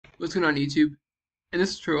What's going on YouTube? In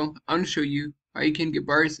this tutorial, I'm going to show you how you can get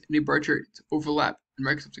bars in a bar chart to overlap in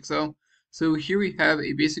Microsoft Excel. So here we have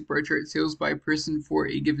a basic bar chart, sales by person for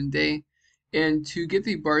a given day. And to get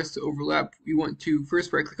the bars to overlap, we want to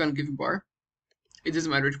first right click on a given bar. It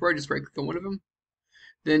doesn't matter which bar, just right click on one of them.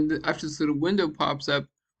 Then after this little window pops up,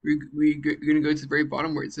 we're going to go to the very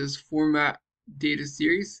bottom where it says Format Data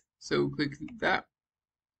Series. So click that.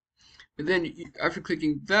 And then after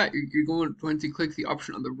clicking that, you're going to click the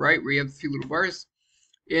option on the right where you have the three little bars.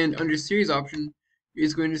 And under series option,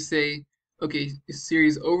 it's going to say, okay,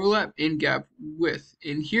 series overlap and gap width.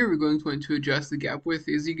 And here we're going to want to adjust the gap width.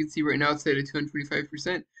 As you can see right now, it's set at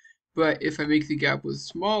 225%. But if I make the gap width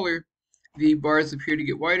smaller, the bars appear to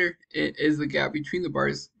get wider as the gap between the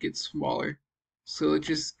bars gets smaller. So let's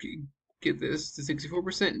just get this to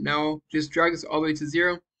 64%. Now just drag this all the way to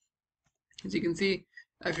 0. As you can see,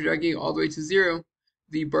 after dragging it all the way to 0,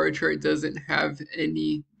 the bar chart doesn't have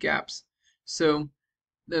any gaps. So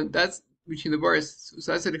that's between the bars.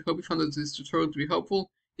 So that's it. I hope you found this tutorial to be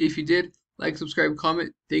helpful. If you did, like, subscribe,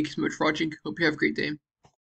 comment. Thank you so much for watching. Hope you have a great day.